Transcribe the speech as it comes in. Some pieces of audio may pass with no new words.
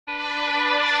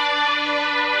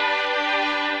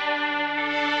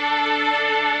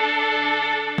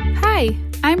Hi,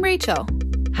 I'm Rachel.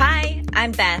 Hi,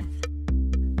 I'm Beth.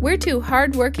 We're two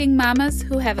hardworking mamas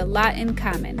who have a lot in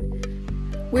common.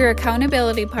 We're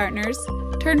accountability partners,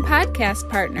 turned podcast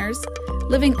partners,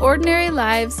 living ordinary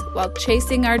lives while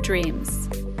chasing our dreams.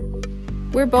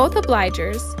 We're both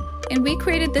obligers, and we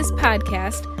created this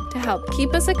podcast to help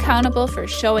keep us accountable for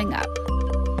showing up.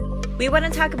 We want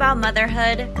to talk about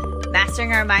motherhood,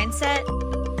 mastering our mindset,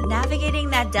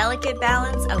 navigating that delicate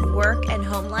balance of work and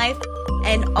home life,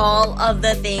 and all of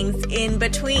the things in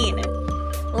between.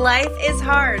 Life is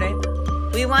hard.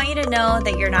 We want you to know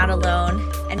that you're not alone,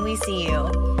 and we see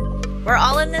you. We're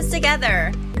all in this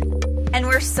together, and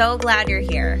we're so glad you're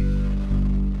here.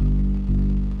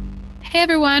 Hey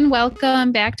everyone,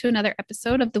 welcome back to another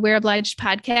episode of the We're Obliged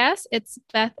podcast. It's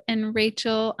Beth and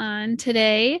Rachel on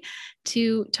today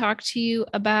to talk to you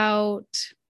about,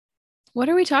 what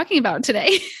are we talking about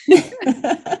today?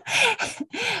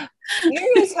 We're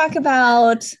going to talk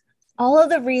about all of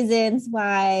the reasons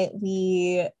why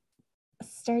we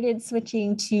started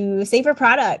switching to safer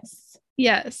products.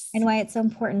 Yes. And why it's so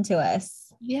important to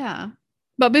us. Yeah.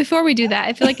 But before we do that,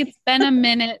 I feel like it's been a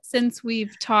minute since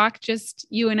we've talked, just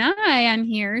you and I on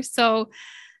here. So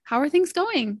how are things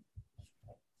going?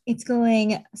 It's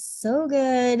going so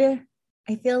good.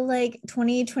 I feel like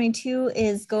 2022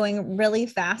 is going really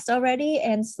fast already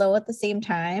and slow at the same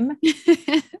time.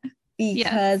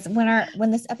 Because when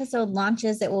this episode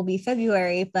launches, it will be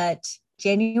February, but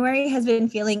January has been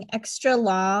feeling extra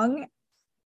long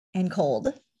and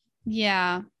cold.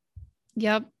 Yeah.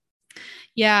 Yep.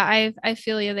 Yeah, I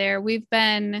feel you there. We've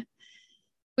been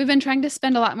trying to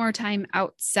spend a lot more time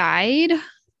outside,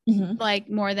 like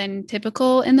more than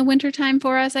typical in the wintertime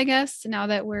for us, I guess. Now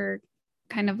that we're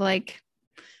kind of like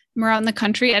we're out in the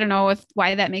country. I don't know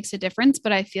why that makes a difference,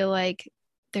 but I feel like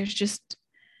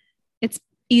it's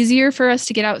easier for us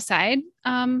to get outside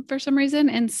for some reason.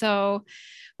 And so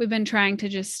we've been trying to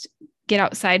just get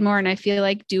outside more. And I feel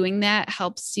like doing that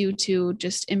helps you to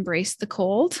just embrace the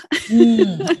cold,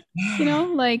 you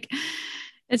know, like,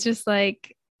 it's just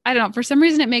like, I don't know, for some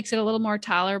reason it makes it a little more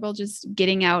tolerable, just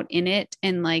getting out in it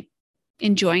and like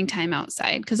enjoying time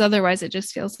outside. Cause otherwise it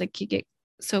just feels like you get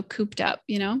so cooped up,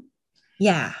 you know?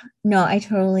 Yeah, no, I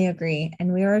totally agree.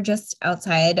 And we were just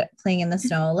outside playing in the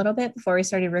snow a little bit before we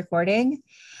started recording.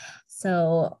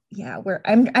 So yeah,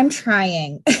 I'm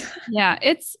trying. Yeah,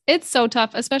 it's so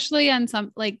tough, especially on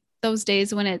some like those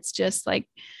days when it's just like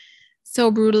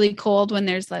so brutally cold, when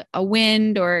there's like a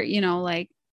wind or, you know, like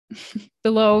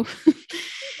below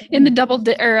in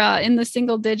the in the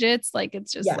single digits, like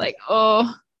it's just like,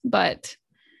 oh, but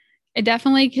it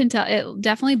definitely can tell. It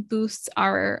definitely boosts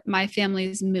my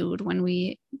family's mood when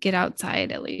we get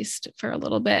outside, at least for a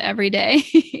little bit every day.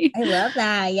 I love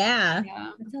that. Yeah.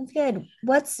 That sounds good.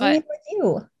 What's new with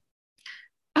you?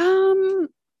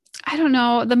 I don't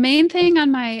know. The main thing on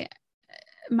my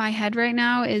head right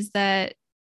now is that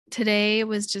today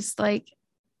was just like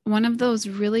one of those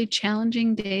really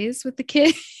challenging days with the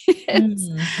kids.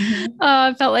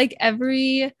 I felt like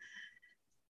everything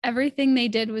they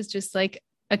did was just like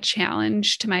a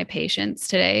challenge to my patience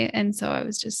today. And so I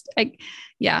was just like,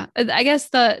 yeah, I guess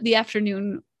the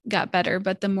afternoon got better,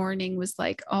 but the morning was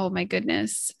like, oh my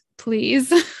goodness,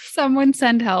 please someone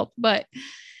send help. But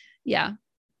yeah,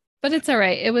 but it's all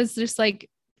right. It was just like,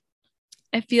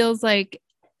 it feels like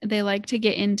they like to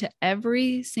get into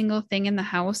every single thing in the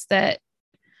house that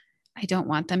I don't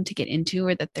want them to get into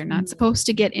or that they're not supposed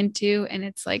to get into. And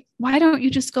it's like, why don't you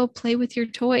just go play with your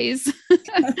toys?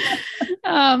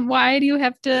 Why do you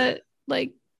have to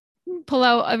like pull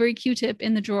out every Q-tip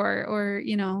in the drawer or,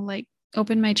 you know, like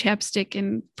open my chapstick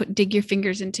and dig your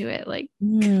fingers into it? Like,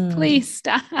 please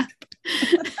stop.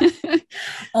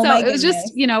 Oh, so it was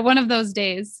just, you know, one of those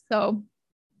days. So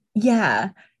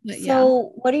yeah.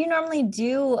 So what do you normally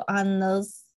do on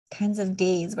those kinds of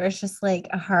days where it's just like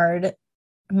a hard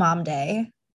mom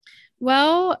day?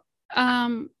 Well,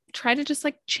 try to just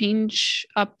like change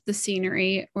up the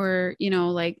scenery or, you know,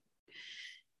 like,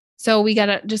 so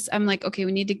I'm like, okay,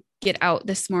 we need to get out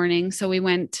this morning. So we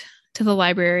went to the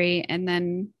library and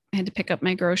then I had to pick up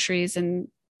my groceries and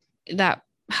that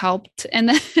helped. And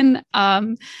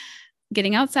then,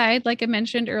 getting outside, like I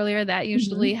mentioned earlier, that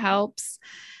usually helps.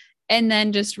 And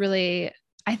then just really,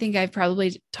 I think I've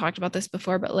probably talked about this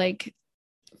before, but like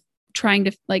trying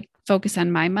to like focus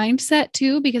on my mindset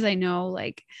too, because I know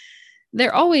like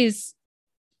they're always,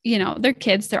 you know, they're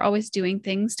kids, they're always doing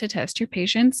things to test your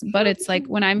patience. But it's like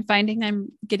when I'm finding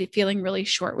I'm feeling really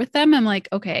short with them, I'm like,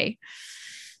 okay,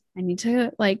 I need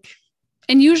to like,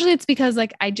 and usually it's because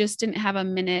like I just didn't have a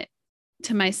minute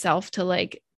to myself to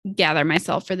like gather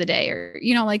myself for the day, or,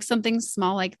 like something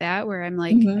small like that, where I'm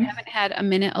like, I Mm-hmm. haven't had a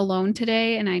minute alone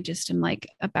today and I just am like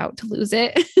about to lose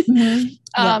it. Mm-hmm.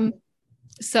 Yeah.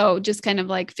 So just kind of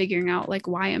like figuring out like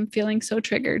why I'm feeling so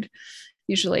triggered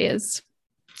usually is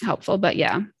helpful. But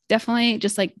yeah, definitely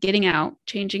just like getting out,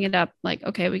 changing it up. Like,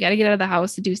 okay, we got to get out of the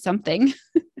house to do something.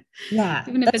 Yeah.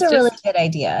 Even if That's it's a really just good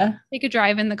idea. take a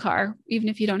drive in the car, even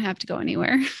if you don't have to go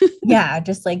anywhere. Yeah.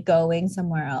 Just like going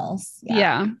somewhere else. Yeah.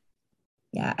 Yeah.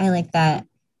 Yeah. I like that.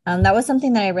 That was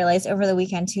something that I realized over the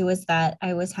weekend too, was that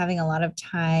I was having a lot of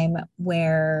time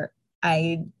where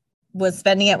I was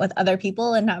spending it with other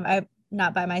people and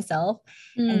not by myself.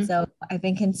 And Mm. so I've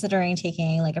been considering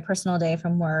taking like a personal day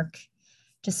from work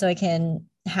just so I can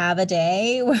have a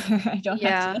day where I don't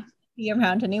have Yeah. to be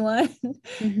around anyone.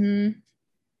 Mm-hmm.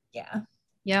 Yeah.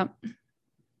 Yep.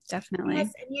 Definitely.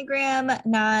 Yes, Enneagram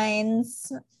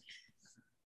nines.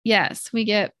 Yes. We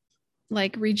get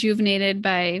like rejuvenated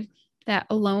by that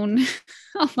alone,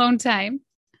 alone time.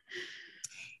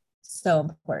 So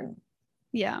important.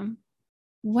 Yeah.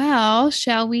 Well,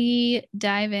 shall we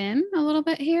dive in a little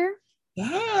bit here?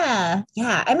 Yeah.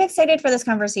 Yeah. I'm excited for this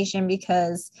conversation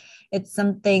because it's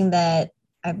something that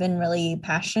I've been really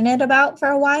passionate about for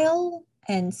a while.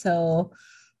 And so,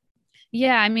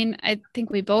 Yeah, I mean, I think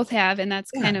we both have, and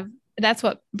yeah. that's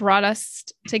what brought us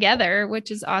together,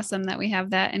 which is awesome that we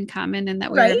have that in common and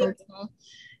that we were Right. able to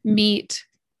meet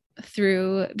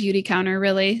through Beauty Counter,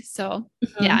 really. So,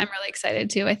 yeah, Mhm. I'm really excited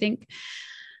too. I think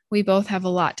we both have a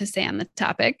lot to say on the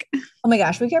topic. Oh my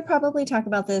gosh, we could probably talk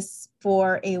about this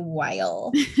for a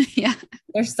while. Yeah.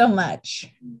 There's so much.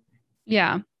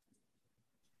 Yeah.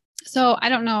 So, I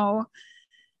don't know.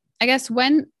 I guess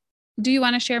when do you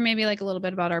want to share maybe like a little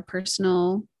bit about our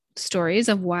personal stories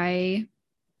of why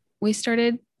we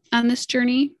started on this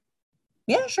journey?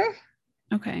 Yeah, sure.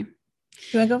 Okay.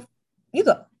 Do I go? You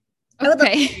go. I would love to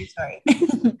Okay. hear your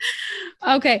story.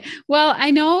 Okay. Well,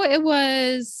 I know it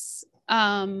was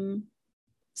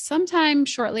sometime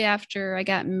shortly after I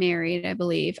got married, I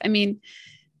believe. I mean,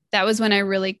 that was when I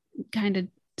really kind of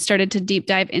started to deep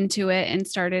dive into it and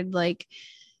started like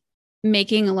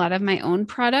making a lot of my own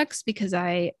products, because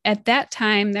at that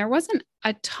time, there wasn't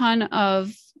a ton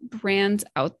of brands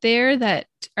out there that,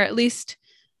 or at least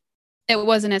it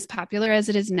wasn't as popular as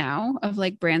it is now, of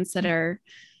like brands that are,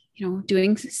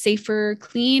 doing safer,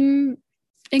 clean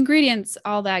ingredients,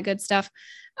 all that good stuff.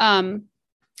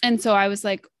 And so I was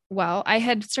like, well, I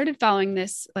had started following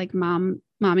this like mommy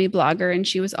blogger, and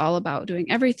she was all about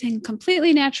doing everything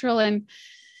completely natural and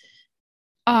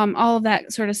all of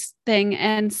that sort of thing.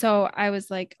 And so I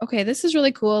was like, okay, this is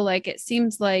really cool. Like, it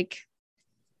seems like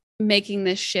making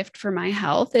this shift for my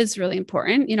health is really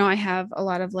important. I have a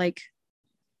lot of like,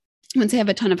 I wouldn't say I have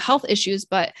a ton of health issues,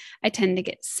 but I tend to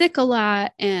get sick a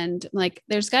lot. And like,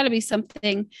 there's got to be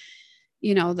something,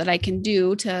 that I can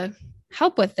do to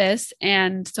help with this.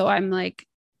 And so I'm like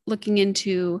looking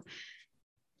into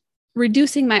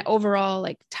reducing my overall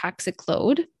like toxic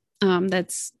load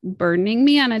that's burdening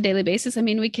me on a daily basis. I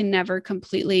mean, we can never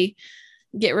completely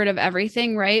get rid of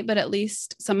everything, right? But at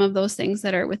least some of those things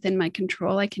that are within my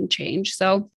control, I can change.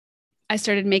 So I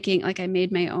started I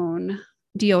made my own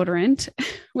deodorant,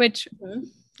 which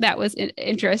that was an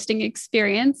interesting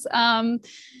experience.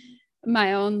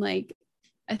 My own, like,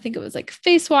 I think it was like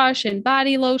face wash and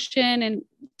body lotion and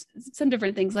some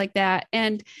different things like that.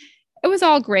 And it was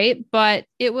all great, but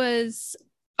it was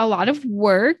a lot of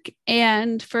work.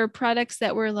 And for products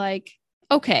that were like,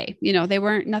 okay,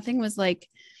 nothing was like,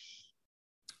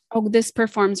 oh, this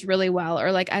performs really well,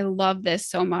 or like, I love this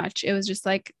so much. It was just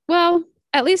like, well,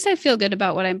 at least I feel good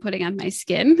about what I'm putting on my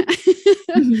skin.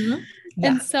 Mm-hmm.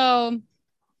 Yeah. And so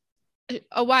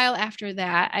a while after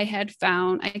that, I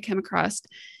came across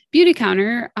Beauty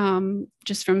Counter,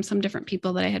 just from some different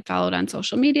people that I had followed on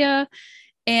social media.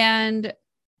 And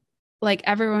like,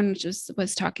 everyone just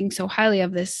was talking so highly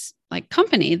of this like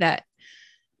company that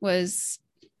was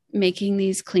making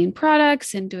these clean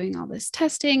products and doing all this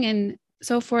testing and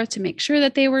so forth to make sure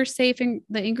that they were safe and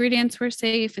the ingredients were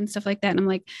safe and stuff like that. And I'm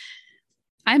like,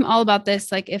 I'm all about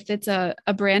this. Like, if it's a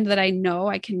brand that I know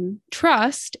I can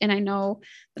trust, and I know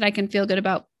that I can feel good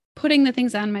about putting the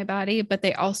things on my body, but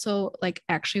they also like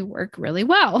actually work really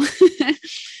well.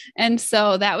 And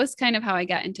so that was kind of how I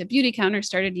got into Beauty Counter,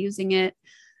 started using it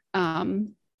as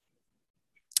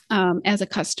a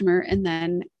customer. And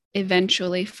then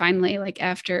eventually, finally, like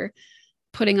after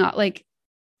putting out, like,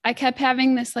 I kept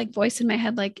having this like voice in my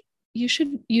head, like, you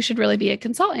should really be a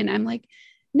consultant. I'm like,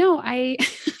 no,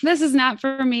 this is not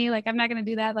for me. Like, I'm not going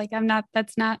to do that. Like,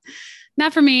 that's not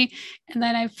for me. And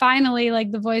then I finally,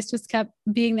 like, the voice just kept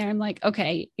being there. I'm like,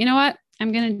 okay, you know what?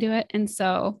 I'm going to do it. And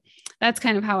so that's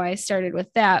kind of how I started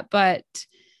with that. But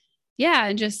yeah,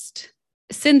 and just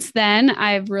since then,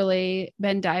 I've really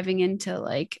been diving into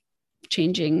like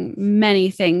changing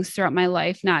many things throughout my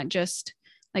life, not just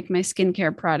like my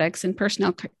skincare products and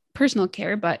personal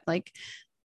care, but like,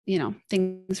 you know,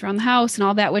 things around the house and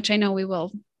all that, which I know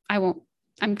I won't,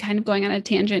 I'm kind of going on a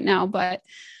tangent now, but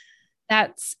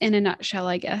that's in a nutshell,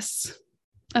 I guess,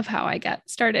 of how I got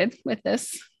started with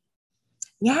this.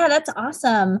 Yeah, that's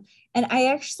awesome. And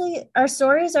our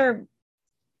stories are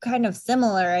kind of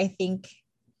similar, I think,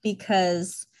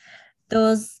 because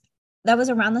that was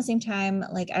around the same time,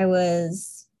 like I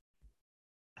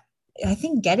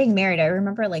think getting married. I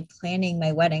remember like planning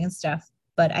my wedding and stuff,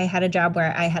 but I had a job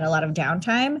where I had a lot of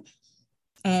downtime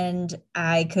and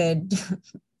I could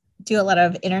do a lot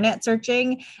of internet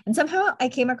searching. And somehow I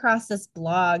came across this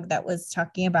blog that was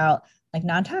talking about like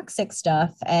non-toxic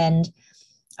stuff. And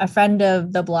a friend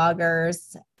of the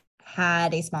bloggers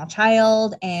had a small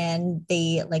child and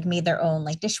they like made their own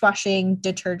like dishwashing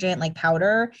detergent, like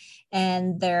powder,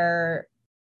 and their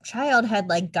child had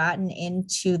like gotten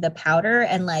into the powder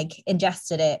and like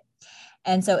ingested it.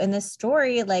 And so in this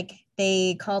story, like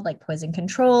they called like poison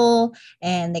control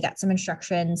and they got some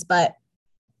instructions, but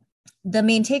the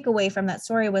main takeaway from that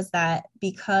story was that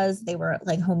because they were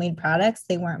like homemade products,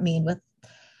 they weren't made with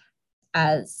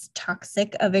as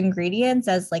toxic of ingredients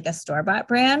as like a store-bought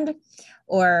brand,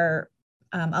 or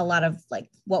a lot of like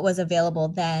what was available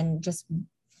then, just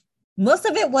most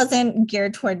of it wasn't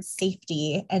geared towards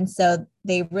safety. And so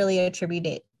they really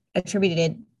attributed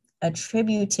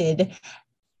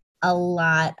a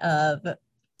lot of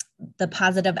the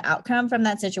positive outcome from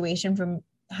that situation from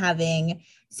having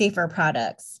safer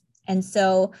products. And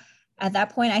so at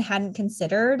that point, I hadn't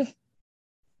considered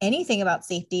anything about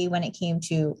safety when it came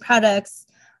to products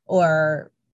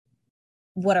or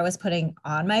what I was putting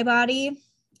on my body.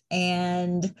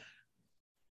 And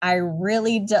I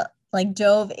really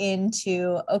dove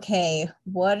into, okay,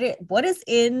 what is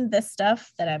in the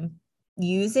stuff that I'm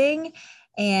using?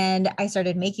 And I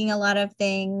started making a lot of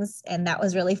things, and that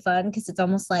was really fun because it's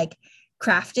almost like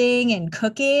crafting and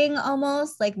cooking,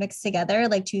 almost like mixed together,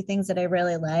 like two things that I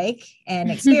really like,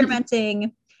 and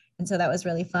experimenting. And so that was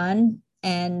really fun.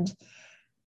 And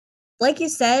like you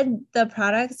said, the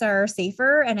products are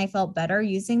safer and I felt better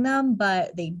using them,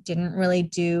 but they didn't really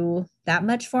do that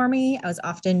much for me. I was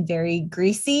often very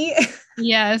greasy.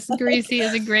 Yes, greasy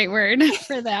is a great word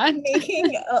for that.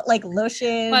 Making like lotion.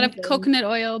 A lot of coconut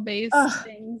oil based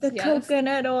things. The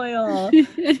coconut oil.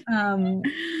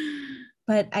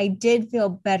 But I did feel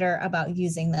better about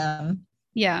using them.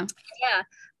 Yeah. Yeah.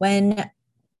 When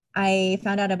I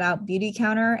found out about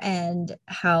Beautycounter and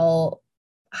how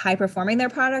high performing their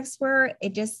products were,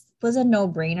 it just was a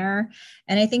no-brainer.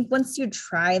 And I think once you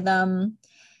try them,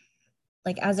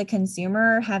 like as a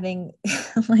consumer, having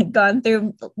like gone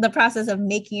through the process of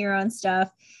making your own stuff,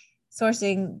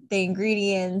 sourcing the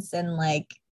ingredients and like,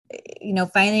 you know,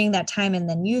 finding that time and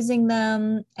then using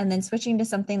them and then switching to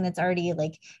something that's already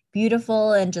like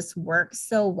beautiful and just works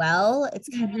so well, it's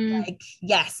kind of like,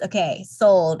 yes, okay,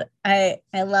 sold. I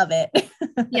love it.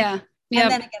 Yeah. And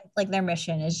then again, like their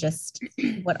mission is just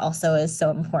what also is so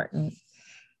important,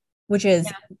 which is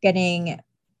getting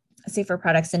safer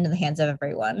products into the hands of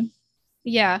everyone.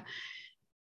 Yeah.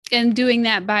 And doing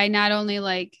that by not only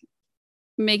like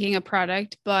making a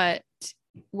product, but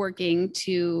working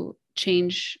to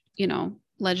change, you know,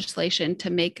 legislation to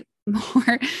make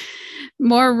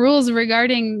more rules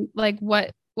regarding like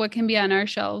what can be on our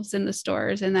shelves in the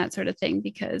stores and that sort of thing,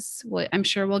 because I'm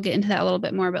sure we'll get into that a little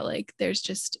bit more, but like there's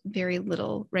just very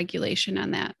little regulation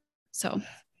on that. So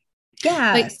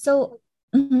yeah. Like, so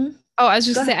oh, I was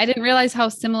just saying, I didn't realize how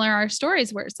similar our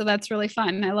stories were. So that's really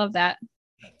fun. I love that.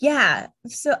 Yeah.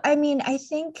 So, I mean, I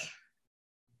think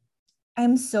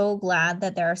I'm so glad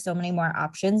that there are so many more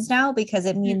options now, because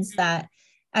it means that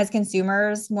as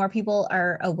consumers, more people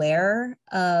are aware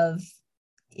of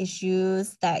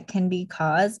issues that can be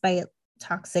caused by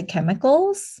toxic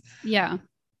chemicals. Yeah.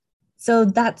 So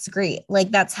that's great.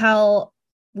 Like that's how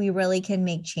we really can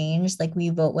make change. Like we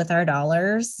vote with our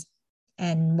dollars.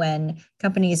 And when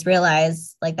companies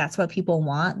realize like that's what people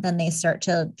want, then they start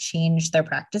to change their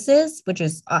practices, which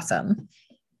is awesome.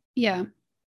 Yeah.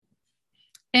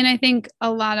 And I think a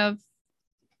lot of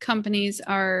companies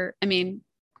are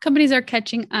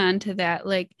catching on to that.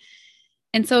 Like,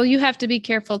 and so you have to be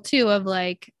careful too of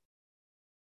like,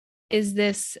 is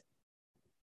this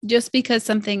just because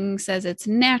something says it's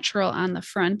natural on the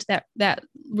front, that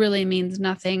really means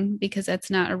nothing, because that's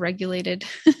not a regulated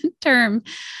term.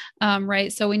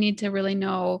 Right. So we need to really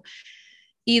know,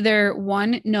 either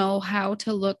one, know how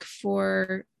to look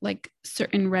for like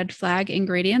certain red flag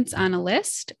ingredients on a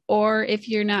list, or if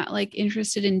you're not like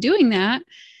interested in doing that,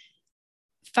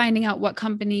 finding out what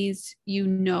companies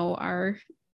are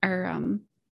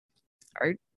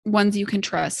ones you can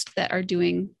trust that are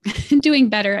doing doing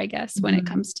better, I guess, when it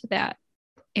comes to that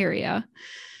area.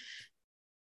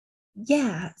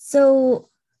 Yeah. So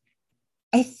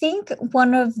I think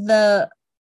one of the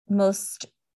most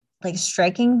like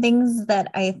striking things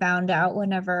that I found out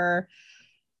whenever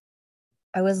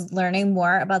I was learning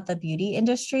more about the beauty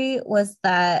industry was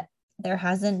that there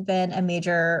hasn't been a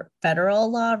major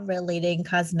federal law relating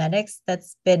cosmetics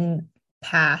that's been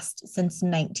passed since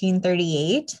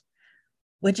 1938,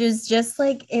 which is just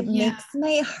like, it makes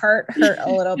my heart hurt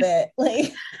a little bit.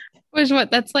 Like, which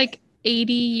that's like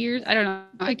 80 years. I don't know.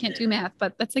 I can't do math,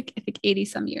 but that's like, I think 80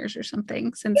 some years or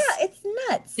something since it's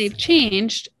nuts. They've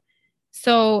changed.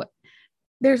 So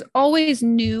there's always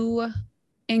new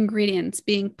ingredients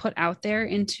being put out there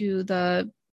into the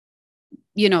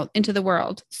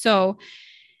world. So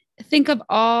think of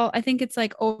I think it's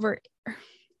like over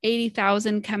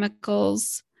 80,000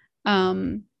 chemicals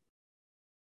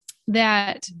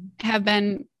that have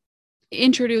been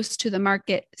introduced to the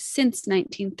market since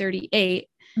 1938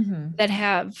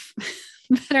 that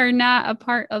are not a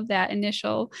part of that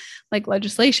initial like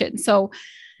legislation. So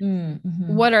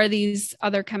what are these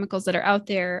other chemicals that are out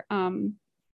there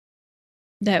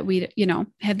that we,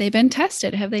 have they been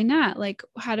tested? Have they not? Like,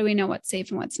 how do we know what's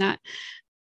safe and what's not?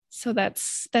 So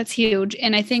that's huge.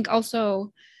 And I think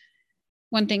also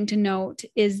one thing to note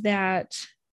is that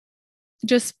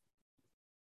just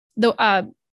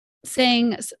the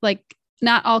saying like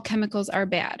not all chemicals are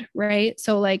bad, right?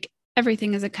 So like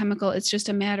everything is a chemical. It's just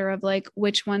a matter of like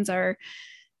which ones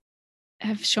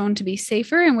have shown to be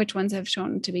safer and which ones have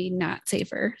shown to be not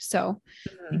safer. So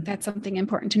I think that's something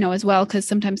important to know as well, because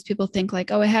sometimes people think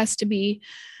like, oh, it has to be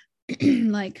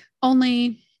like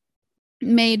only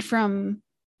made from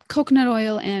coconut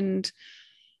oil and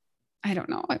I don't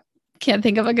know, I can't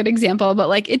think of a good example, but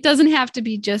like it doesn't have to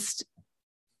be just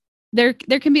there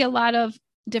can be a lot of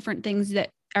different things that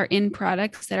are in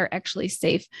products that are actually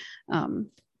safe.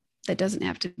 That doesn't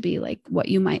have to be like what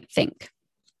you might think.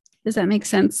 Does that make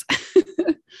sense?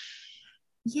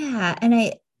 Yeah.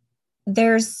 And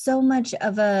there's so much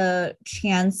of a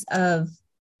chance of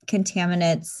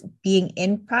contaminants being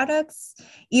in products,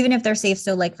 even if they're safe.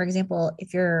 So like, for example,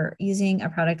 if you're using a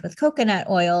product with coconut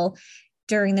oil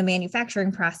during the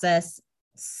manufacturing process,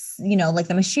 like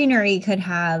the machinery could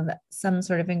have some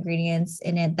sort of ingredients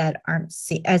in it that aren't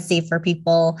as safe for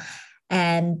people,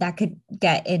 and that could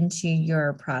get into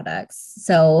your products.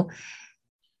 So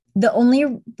the only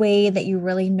way that you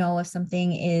really know if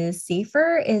something is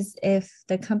safer is if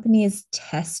the company is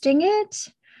testing it,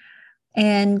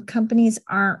 and companies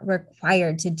aren't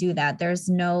required to do that. There's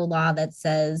no law that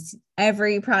says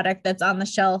every product that's on the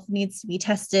shelf needs to be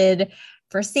tested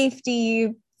for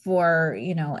safety for,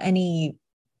 any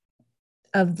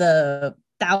of the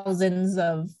thousands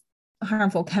of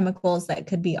harmful chemicals that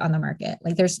could be on the market.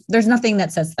 Like there's nothing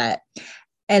that says that.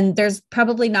 And there's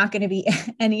probably not going to be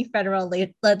any federal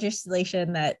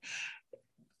legislation that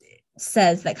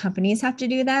says that companies have to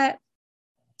do that.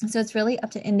 So it's really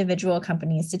up to individual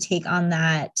companies to take on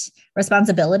that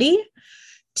responsibility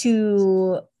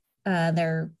to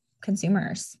their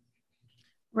consumers.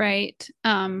 Right.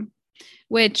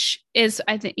 Which is,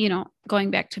 I think,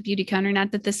 going back to Beautycounter,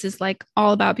 not that this is like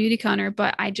all about Beautycounter,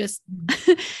 but I just,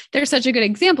 they're such a good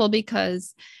example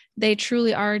because they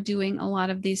truly are doing a lot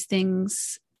of these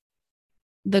things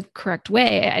the correct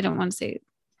way. I don't know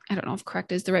if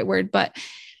correct is the right word, but,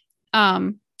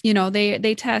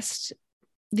 they test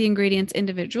the ingredients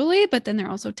individually, but then they're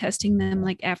also testing them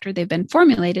like after they've been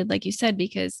formulated, like you said,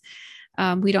 because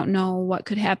we don't know what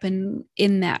could happen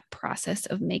in that process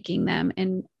of making them.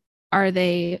 And are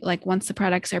they like, once the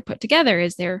products are put together,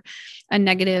 is there a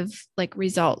negative like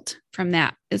result from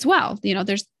that as well?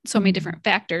 There's so many different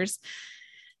factors.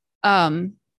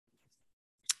 And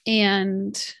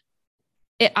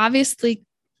it obviously,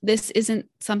 this isn't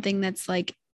something that's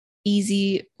like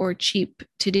easy or cheap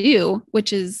to do,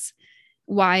 which is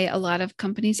why a lot of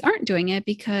companies aren't doing it,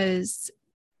 because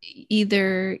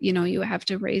either, you have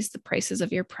to raise the prices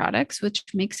of your products, which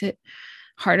makes it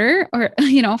harder, or,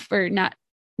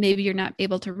 maybe you're not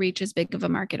able to reach as big of a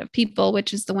market of people,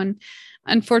 which is the one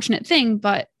unfortunate thing,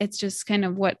 but it's just kind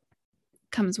of what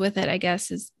comes with it, I guess,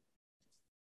 is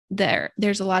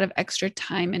there's a lot of extra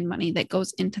time and money that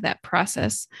goes into that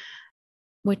process,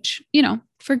 which,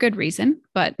 for good reason,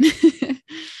 but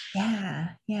yeah.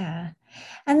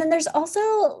 And then there's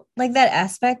also like that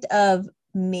aspect of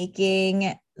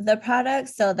making the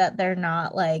products so that they're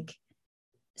not like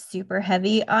super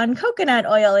heavy on coconut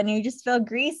oil and you just feel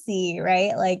greasy,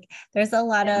 right? Like there's a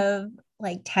lot of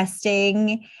like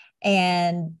testing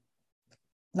and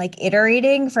like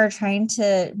iterating for trying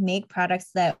to make products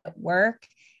that work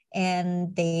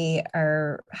and they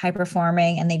are high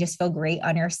performing and they just feel great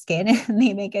on your skin and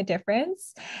they make a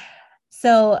difference.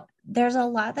 So there's a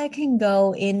lot that can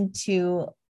go into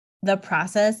the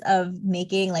process of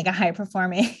making like a high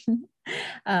performing,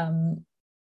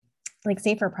 like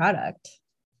safer product.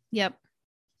 Yep.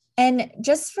 And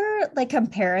just for like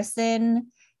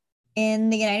comparison, in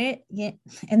the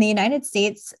United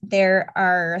States, there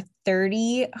are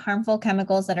 30 harmful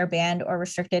chemicals that are banned or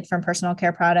restricted from personal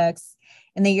care products.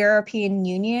 In the European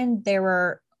Union, there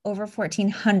were over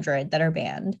 1,400 that are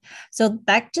banned. So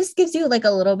that just gives you like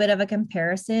a little bit of a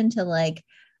comparison to like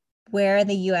where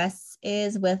the US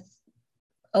is with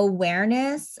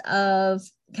awareness of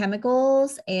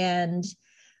chemicals. And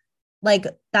like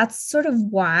that's sort of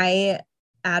why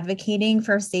advocating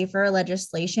for safer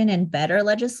legislation and better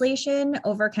legislation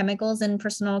over chemicals in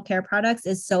personal care products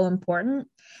is so important,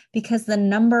 because the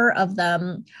number of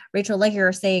them, Rachel, like you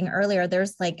were saying earlier,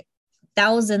 there's like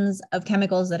thousands of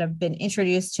chemicals that have been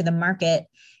introduced to the market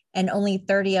and only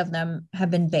 30 of them have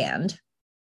been banned.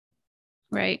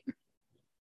 Right.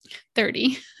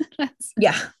 30. That's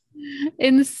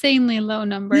insanely low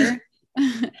number.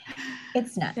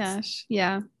 It's nuts. Gosh.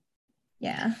 Yeah.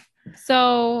 Yeah.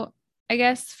 So I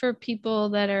guess for people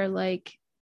that are like,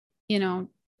 you know,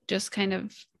 just kind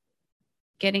of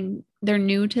they're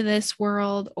new to this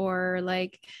world or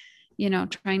like, you know,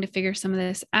 trying to figure some of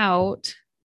this out,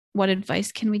 what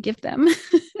advice can we give them?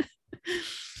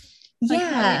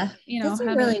 That's a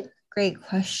really great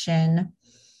question.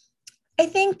 I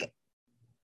think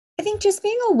just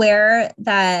being aware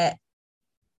that,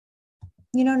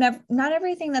 you know, not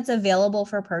everything that's available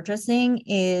for purchasing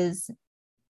is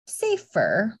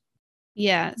safer.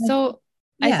 Yeah. So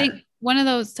I think one of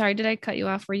those, sorry, did I cut you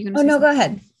off? Were you going to say something? Go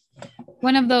ahead.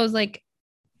 One of those like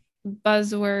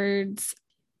buzzwords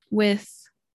with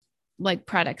like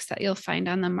products that you'll find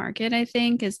on the market, I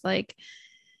think, is like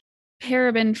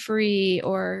paraben free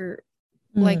or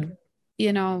like,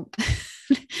 you know,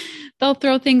 they'll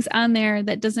throw things on there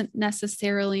that doesn't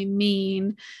necessarily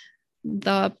mean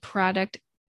the product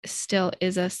still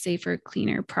is a safer,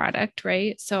 cleaner product,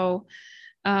 right? So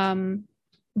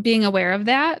being aware of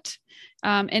that.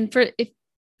 And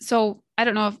I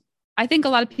don't know if, I think a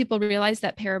lot of people realize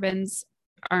that parabens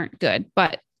aren't good,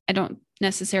 but I don't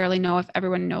necessarily know if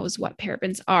everyone knows what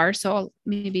parabens are. So I'll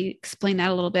maybe explain that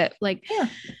a little bit.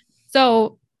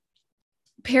 So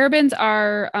parabens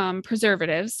are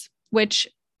preservatives, which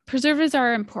preservatives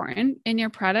are important in your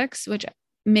products, which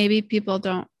maybe people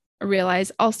don't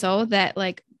realize also that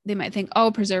like they might think,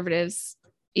 oh, preservatives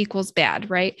equals bad,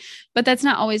 right? But that's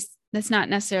not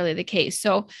necessarily the case.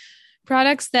 So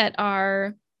products that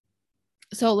are,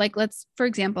 so like for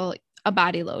example, a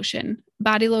body lotion.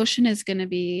 Body lotion is going to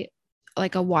be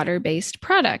like a water-based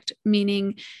product,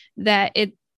 meaning that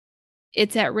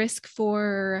it's at risk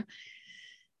for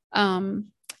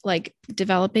like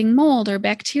developing mold or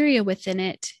bacteria within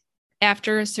it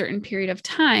after a certain period of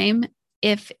time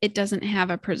if it doesn't have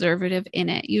a preservative in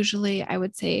it. Usually I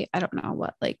would say, I don't know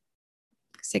what, like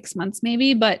 6 months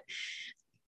maybe, but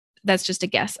that's just a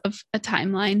guess of a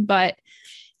timeline. But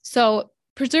so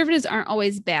preservatives aren't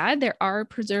always bad. There are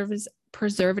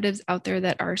preservatives out there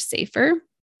that are safer.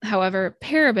 However,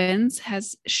 parabens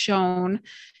has shown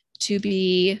to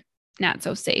be not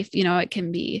so safe. You know, it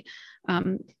can be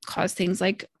cause things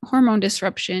like hormone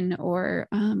disruption or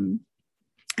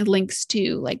links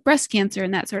to like breast cancer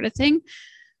and that sort of thing.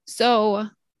 So,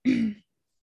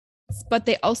 but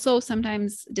they also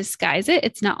sometimes disguise it.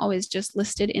 It's not always just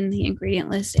listed in the ingredient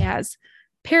list as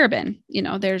paraben. You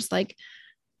know, there's like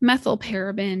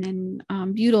methylparaben and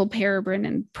butylparaben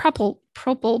and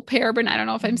propylparaben. I don't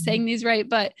know if I'm saying these right,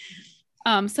 but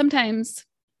sometimes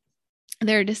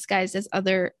they're disguised as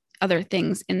other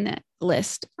things in that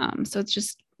list. So it's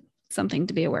just something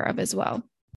to be aware of as well.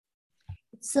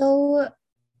 So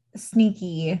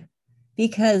sneaky,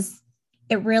 because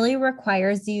it really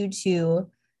requires you to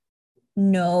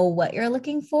know what you're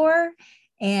looking for.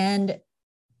 And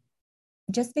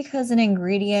just because an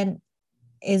ingredient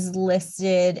is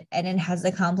listed and it has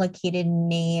a complicated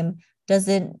name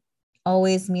doesn't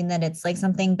always mean that it's like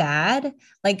something bad.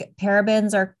 Like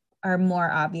parabens are more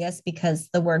obvious because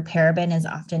the word paraben is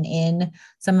often in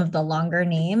some of the longer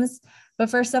names. But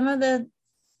for some of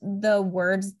the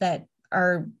words that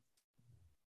are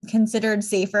considered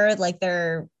safer, like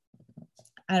they're,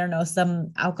 I don't know,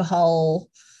 some alcohol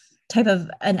type of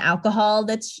an alcohol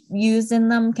that's used in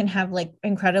them can have like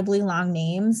incredibly long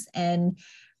names, and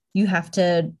you have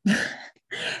to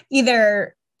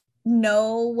either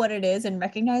know what it is and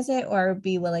recognize it, or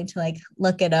be willing to like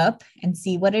look it up and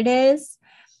see what it is.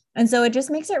 And so it just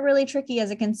makes it really tricky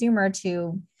as a consumer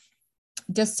to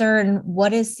discern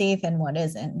what is safe and what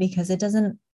isn't, because it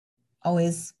doesn't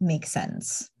always make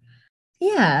sense.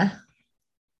 Yeah.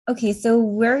 Okay, so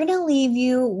we're going to leave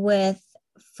you with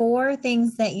 4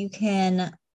 things that you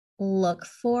can look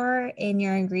for in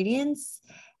your ingredients,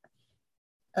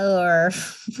 or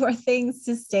 4 things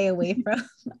to stay away from.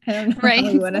 I don't know how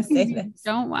you want to say this.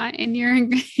 Don't want in your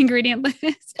ingredient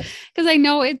list, because I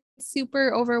know it's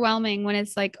super overwhelming when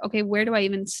it's like, okay, where do I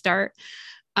even start?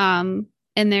 And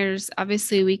there's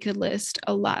obviously, we could list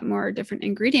a lot more different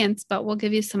ingredients, but we'll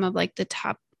give you some of like the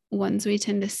top ones we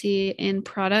tend to see in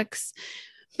products.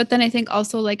 But then I think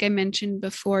also, like I mentioned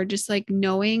before, just like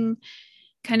knowing,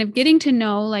 kind of getting to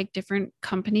know like different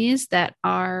companies that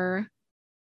are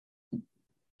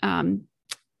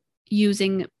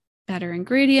using better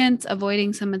ingredients,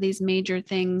 avoiding some of these major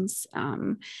things.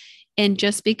 And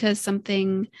just because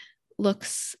something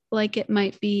looks like it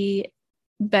might be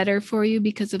better for you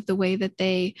because of the way that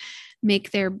they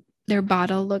make their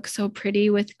bottle look so pretty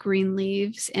with green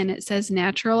leaves and it says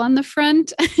natural on the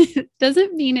front,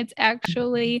 doesn't mean it's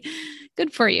actually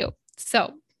good for you.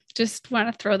 So just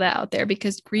want to throw that out there,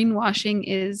 because greenwashing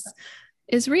is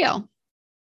real.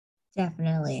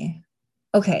 Definitely.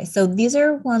 Okay, so these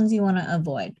are ones you want to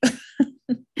avoid.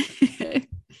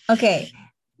 Okay,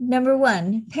 number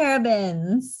 1,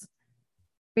 parabens.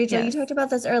 Rachel, yes. You talked about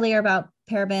this earlier about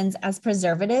parabens as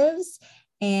preservatives,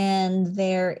 and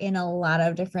they're in a lot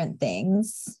of different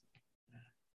things.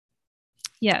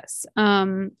 Yes.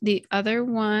 The other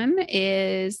one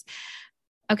is,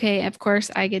 okay, of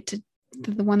course, I get to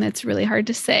the one that's really hard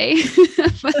to say.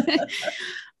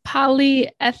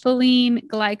 Polyethylene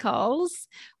glycols,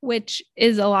 which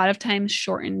is a lot of times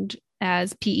shortened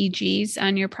as PEGs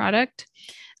on your product.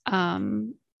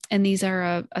 And these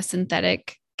are a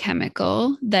synthetic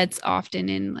chemical that's often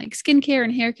in like skincare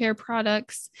and hair care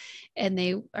products. And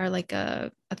they are like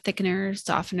a thickener,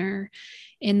 softener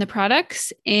in the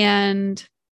products. And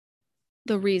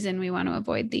the reason we want to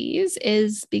avoid these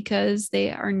is because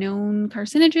they are known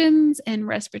carcinogens and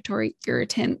respiratory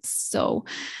irritants. So,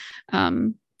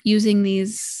 using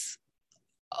these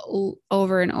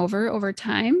over and over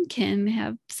time can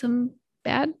have some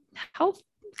bad health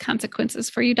consequences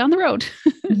for you down the road.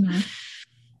 Mm-hmm.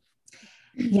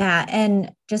 Yeah.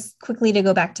 And just quickly to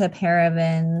go back to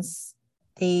parabens,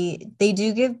 they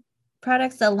do give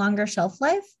products a longer shelf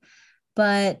life,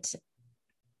 but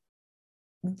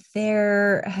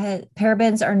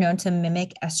parabens are known to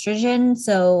mimic estrogen.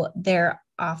 So they're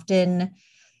often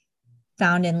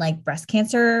found in like breast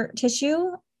cancer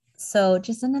tissue. So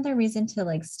just another reason to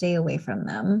like stay away from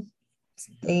them.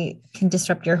 They can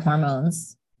disrupt your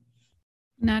hormones.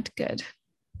 Not good.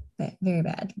 Very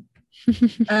bad.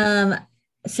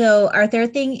 So our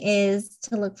third thing is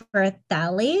to look for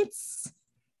phthalates.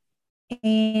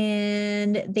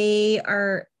 And they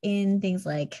are in things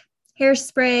like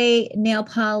hairspray, nail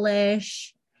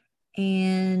polish,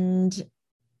 and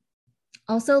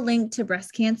also linked to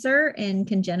breast cancer and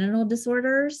congenital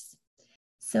disorders.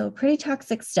 So pretty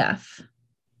toxic stuff.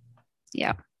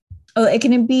 Yeah. Oh, it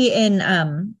can be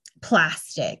in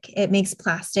plastic. It makes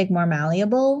plastic more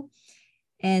malleable.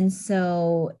 And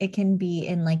so it can be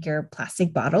in like your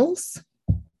plastic bottles.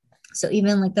 So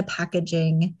even like the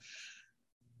packaging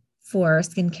for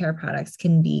skincare products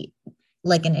can be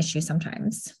like an issue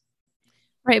sometimes.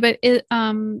 Right. But it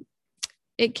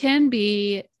can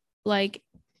be like,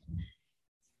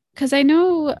 because I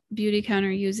know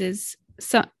Beautycounter uses,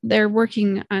 so they're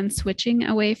working on switching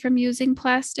away from using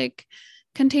plastic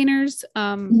containers.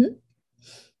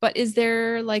 But is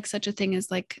there like such a thing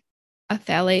as like a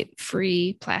phthalate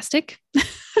free plastic?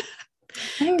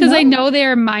 Because I know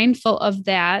they're mindful of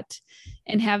that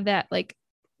and have that like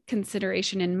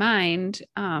consideration in mind.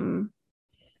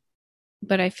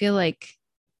 But I feel like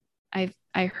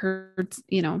I heard,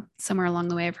 somewhere along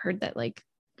the way, I've heard that like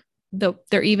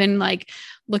they're even like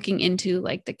looking into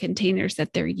like the containers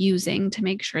that they're using to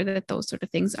make sure that those sort of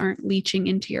things aren't leaching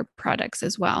into your products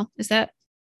as well. Is that?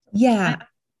 Yeah.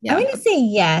 I'm going to say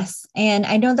yes. And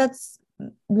I know that's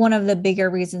one of the bigger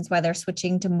reasons why they're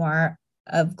switching to more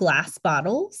of glass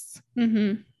bottles,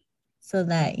 so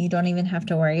that you don't even have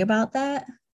to worry about that.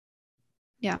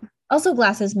 Yeah. Also,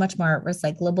 glass is much more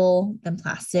recyclable than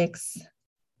plastics.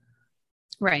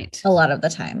 Right. A lot of the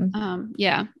time.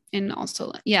 Yeah. And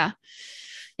also, yeah.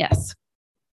 Yes.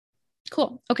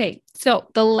 Cool. Okay. So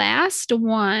the last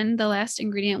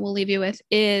ingredient we'll leave you with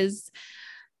is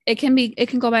it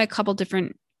can go by a couple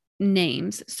different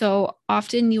names. So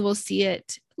often you will see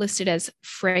it listed as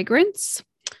fragrance,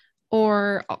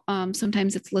 or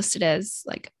sometimes it's listed as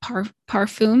like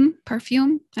parfum. I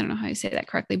don't know how you say that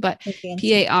correctly, but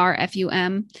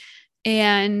PARFUM.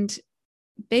 And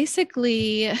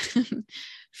basically,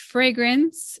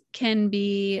 fragrance can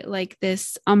be like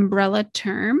this umbrella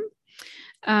term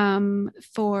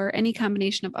for any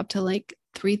combination of up to like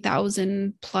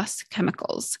 3,000 plus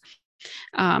chemicals.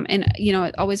 And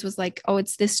it always was like, oh,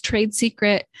 it's this trade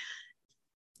secret,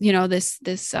 this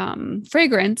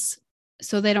fragrance,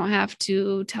 so they don't have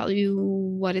to tell you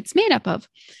what it's made up of,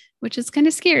 which is kind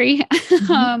of scary.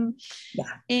 Mm-hmm.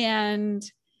 And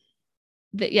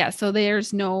so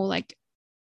there's no like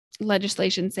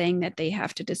legislation saying that they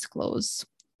have to disclose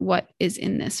what is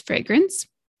in this fragrance.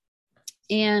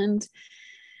 And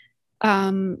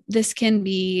this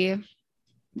can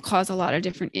cause a lot of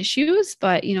different issues,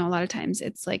 but a lot of times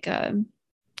it's like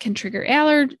can trigger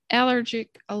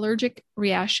allergic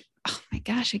reaction. Oh my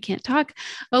gosh, I can't talk.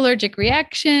 Allergic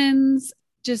reactions.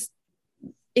 Just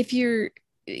if you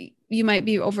might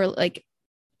be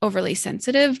overly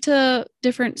sensitive to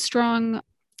different strong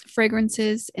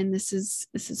fragrances, and this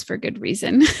is for good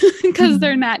reason because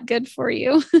they're not good for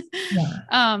you.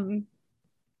 Yeah.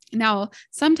 Now,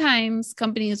 sometimes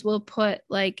companies will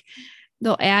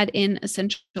they'll add in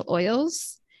essential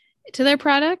oils to their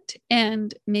product,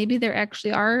 and maybe there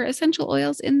actually are essential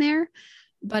oils in there.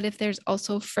 But if there's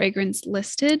also fragrance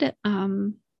listed,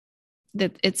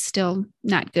 that it's still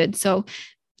not good. So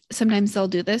sometimes they'll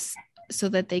do this so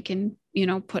that they can,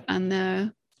 put on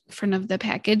the front of the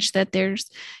package that there's,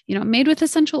 made with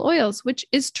essential oils, which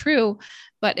is true.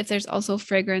 But if there's also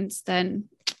fragrance, then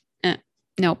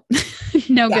no,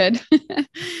 no good.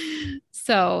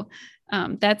 So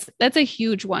that's a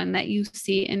huge one that you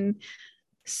see in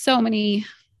so many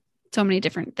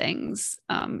different things.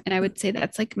 And I would say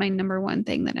that's like my number one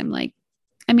thing that I'm like,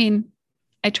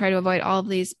 I try to avoid all of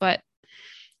these, but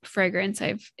fragrance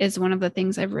is one of the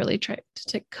things I've really tried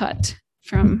to cut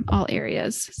from all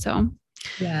areas. So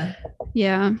yeah.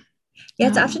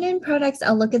 It's often in products,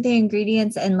 I'll look at the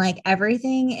ingredients and like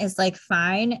everything is like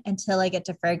fine until I get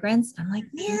to fragrance. I'm like,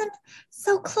 man,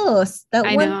 so close.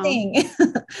 That one thing.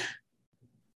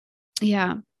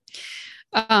 Yeah.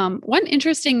 One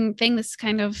interesting thing that's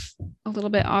kind of a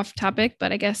little bit off topic,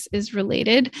 but I guess is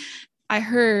related. I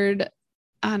heard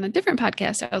on a different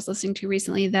podcast I was listening to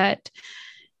recently that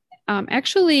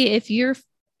actually if you're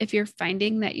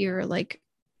finding that you're like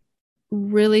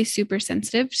really super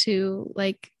sensitive to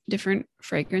like different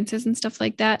fragrances and stuff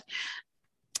like that,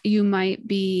 you might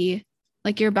be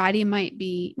like, your body might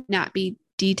not be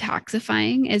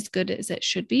detoxifying as good as it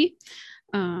should be.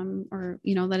 Or,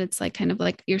 that it's like kind of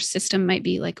like your system might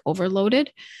be like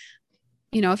overloaded.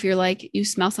 If you're like, you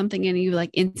smell something and you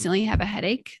like instantly have a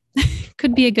headache,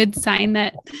 could be a good sign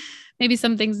that maybe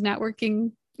something's not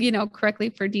working, correctly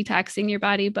for detoxing your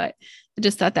body. But I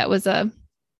just thought that was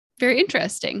very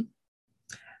interesting.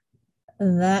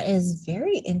 That is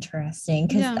very interesting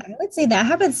because I would say that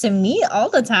happens to me all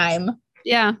the time.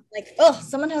 Yeah. Like, oh,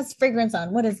 someone has fragrance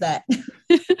on. What is that?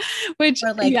 Which,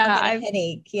 or like a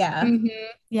headache. Yeah. Mm-hmm.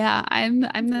 Yeah. I'm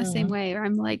the same way. Or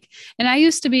I'm like, and I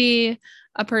used to be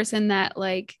a person that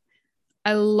like,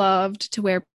 I loved to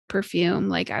wear perfume.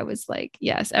 Like I was like,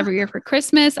 yes, every year for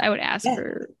Christmas, I would ask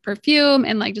for perfume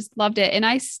and like, just loved it. And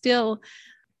I still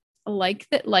like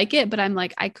it, but I'm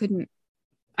like, I couldn't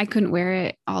wear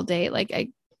it all day.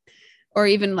 Or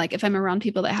even like if I'm around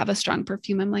people that have a strong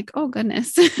perfume, I'm like, oh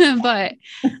goodness. But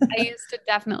I used to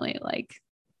definitely like.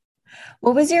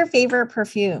 What was your favorite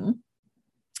perfume?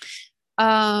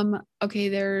 Okay,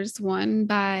 there's one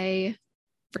by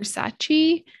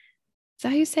Versace. Is that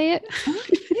how you say it?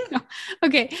 No.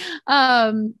 Okay.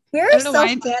 We're so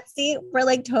fancy. We're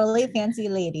like totally fancy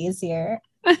ladies here.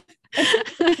 Like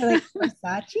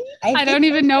Versace? I don't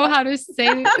even know how to say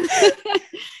it.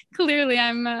 Clearly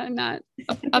I'm not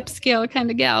upscale kind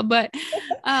of gal, but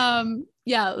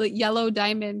like Yellow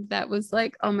Diamond, that was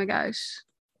like, oh my gosh,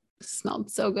 smelled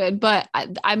so good. But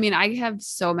I have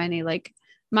so many. Like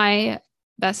my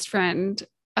best friend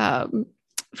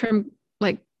from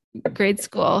like grade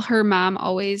school, her mom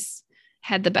always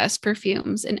had the best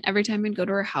perfumes, and every time I'd go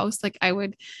to her house, like I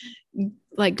would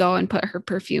like go and put her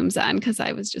perfumes on because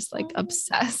I was just like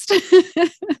obsessed.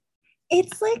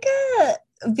 It's like a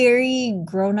very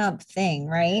grown-up thing,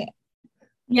 right?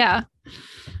 Yeah.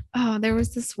 Oh, there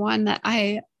was this one that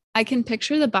I can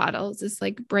picture the bottles, this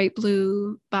like bright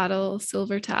blue bottle,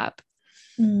 silver top.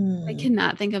 I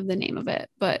cannot think of the name of it,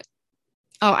 but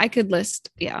Oh, I could list,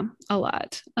 a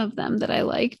lot of them that I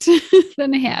liked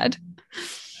than I had.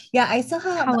 Yeah, I still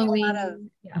have a lot of Halloween.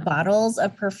 Yeah. bottles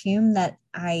of perfume that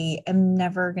I am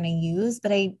never going to use,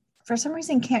 but I, for some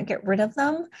reason, can't get rid of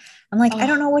them. I'm like, I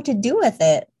don't Oh, know what to do with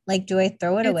it. Like, do I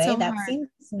throw it it's away? so That hard. seems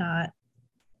not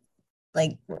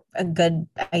like a good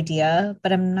idea,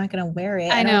 but I'm not going to wear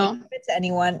it. I I don't want to know. give it to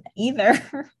anyone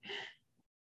either.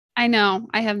 I know.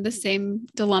 I have the same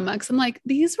dilemma because I'm like,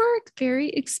 these were very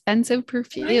expensive Right?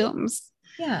 perfumes.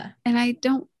 Yeah. And I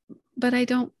don't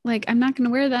like, I'm not going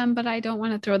to wear them, but I don't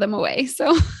want to throw them away.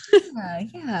 So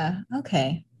Yeah.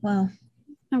 Okay. Well,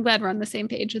 I'm glad we're on the same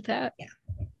page with that. yeah.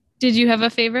 Did you have a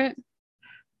favorite?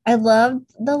 I loved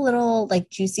the little like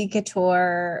Juicy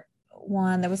Couture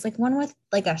one. There was like one with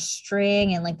like a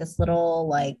string and like this little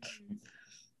like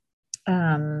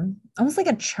almost like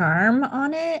a charm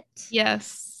on it.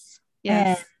 Yes. And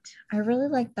Yes. I really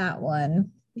liked that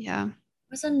one. Yeah. There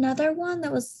was another one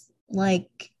that was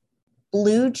like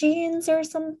blue jeans or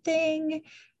something,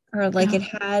 or like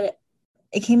Oh,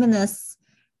 it came in this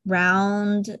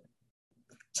round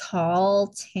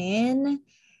tall tin,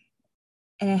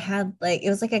 and it had like it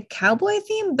was like a cowboy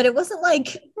theme, but it wasn't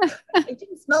like it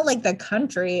didn't smell like the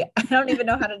country. I don't even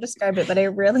know how to describe it, but I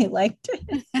really liked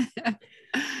it.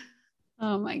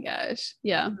 oh my gosh.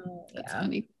 Yeah. That's Yeah.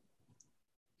 funny.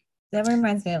 That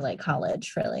reminds me of like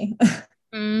college, really.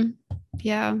 Mm,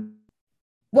 yeah.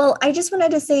 Well, I just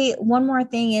wanted to say one more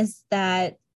thing is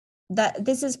that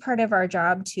this is part of our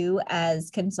job too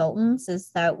as consultants, is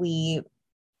that we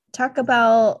talk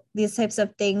about these types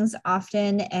of things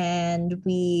often, and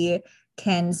we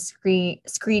can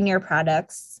screen your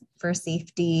products for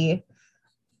safety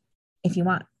if you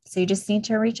want. So you just need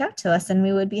to reach out to us and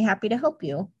we would be happy to help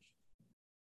you.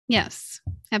 Yes,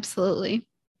 absolutely.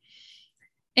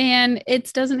 And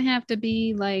it doesn't have to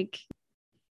be like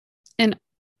an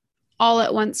all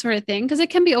at once sort of thing because it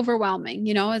can be overwhelming.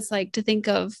 It's like to think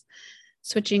of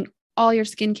switching all your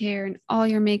skincare and all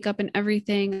your makeup and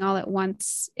everything all at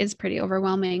once is pretty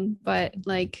overwhelming. But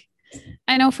like,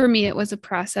 I know for me, it was a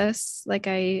process. Like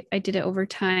I did it over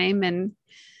time, and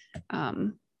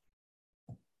um,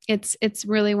 it's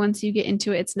really once you get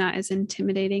into it, it's not as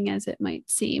intimidating as it might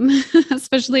seem,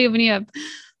 especially when you have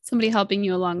somebody helping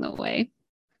you along the way.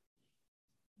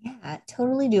 Yeah,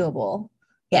 totally doable.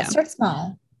 Yeah, Yeah. start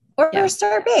small or Yeah.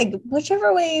 start big,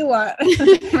 whichever way you want.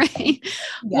 Right.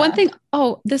 One Yeah. thing,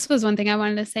 this was one thing I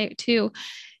wanted to say too,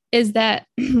 is that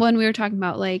when we were talking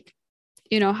about like,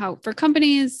 how for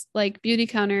companies like Beauty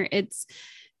Counter, it's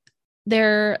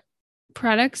their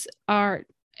products are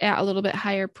at a little bit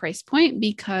higher price point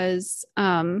because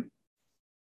of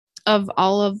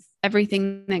all of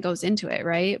everything that goes into it,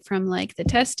 right? From like the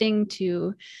testing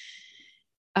to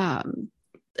um,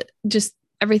 just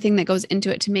everything that goes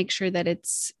into it to make sure that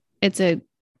it's a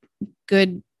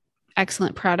good,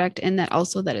 excellent product, and that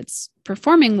also that it's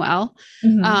performing well.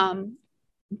 Mhm.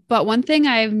 But one thing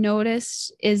I've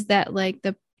noticed is that like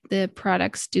the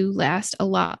products do last a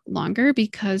lot longer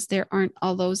because there aren't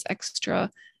all those extra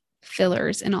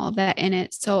fillers and all of that in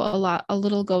it. So a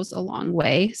little goes a long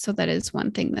way. So that is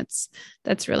one thing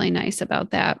that's really nice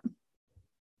about that.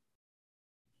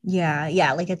 Yeah,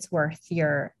 yeah, like it's worth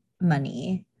your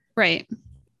money. Right.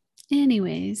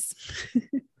 Anyways,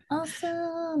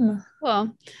 Awesome.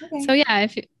 well, Okay. so yeah,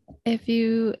 if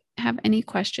you have any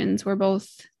questions, we're both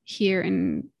here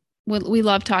and we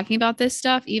love talking about this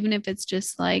stuff, even if it's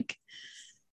just like,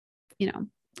 you know,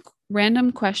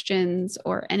 random questions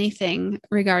or anything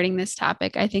regarding this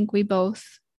topic. I think we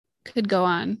both could go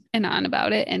on and on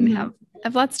about it and Mhm.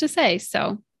 have lots to say.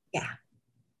 So Yeah.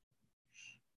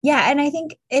 Yeah, and I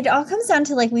think it all comes down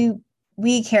to like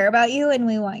we care about you and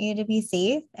we want you to be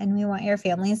safe and we want your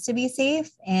families to be safe,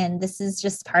 and this is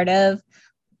just part of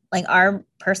like our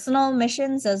personal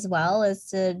missions as well, is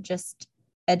to just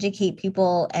educate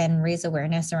people and raise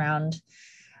awareness around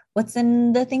what's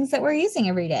in the things that we're using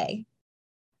every day.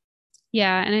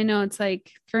 yeah, and I know it's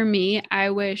like for me, I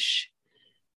wish,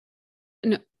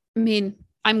 no, I mean,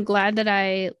 I'm glad that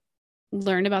I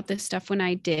learned about this stuff when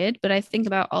I did, but I think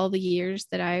about all the years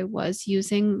that I was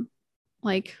using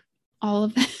like all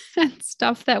of that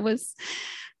stuff that was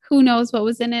who knows what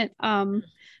was in it.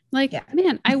 Like, Yeah.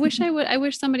 man, I wish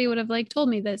somebody would have like told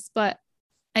me this, but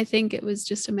I think it was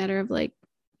just a matter of like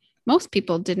most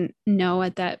people didn't know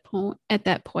at that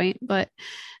point, but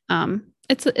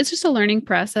it's just a learning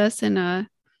process and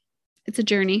it's a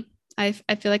journey. I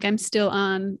feel like I'm still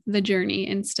on the journey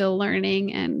and still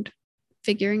learning and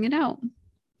figuring it out.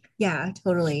 Yeah,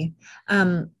 totally.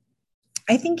 Um,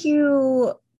 I think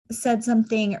you said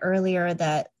something earlier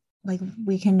that like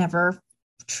we can never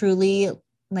truly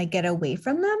like get away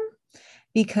from them.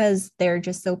 because they're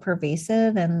just so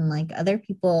pervasive, and like other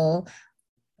people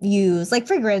use like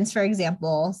fragrance, for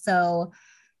example. So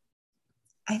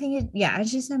I think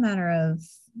it's just a matter of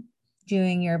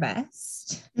doing your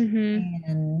best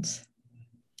and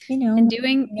and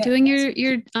doing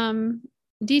your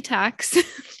detox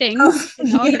things,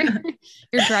 your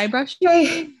dry brush.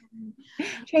 Try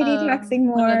detoxing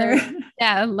more.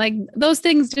 Like those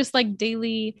things, just like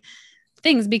daily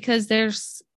things, because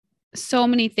there's so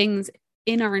many things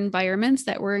in our environments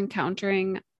that we're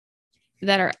encountering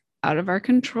that are out of our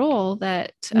control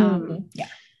that, so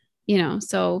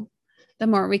the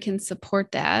more we can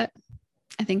support that,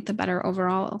 I think the better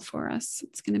overall for us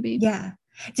it's going to be. Yeah.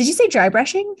 Did you say dry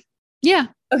brushing? Yeah.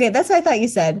 Okay. That's what I thought you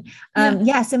said.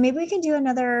 So maybe we can do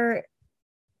another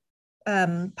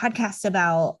podcast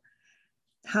about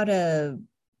how to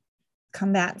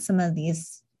combat some of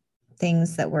these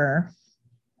things that we're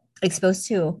exposed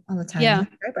to all the time. Yeah.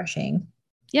 Dry brushing.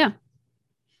 Yeah.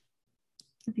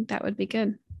 I think that would be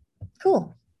good.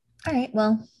 Cool. All right.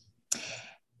 Well,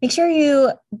 make sure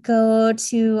you go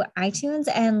to iTunes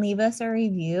and leave us a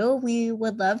review. We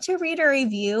would love to read a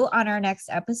review on our next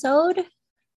episode.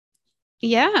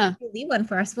 Yeah. If you leave one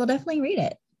for us, we'll definitely read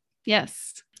it.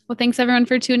 Yes. Well, thanks everyone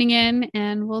for tuning in,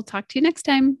 and we'll talk to you next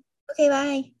time. Okay,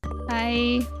 bye.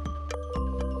 Bye.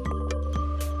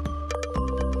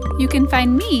 You can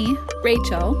find me,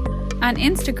 Rachel, on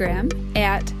Instagram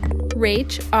at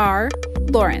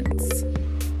RachRLawrence.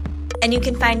 And you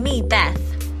can find me, Beth,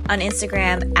 on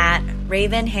Instagram at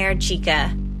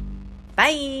RavenHairChica.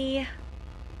 Bye.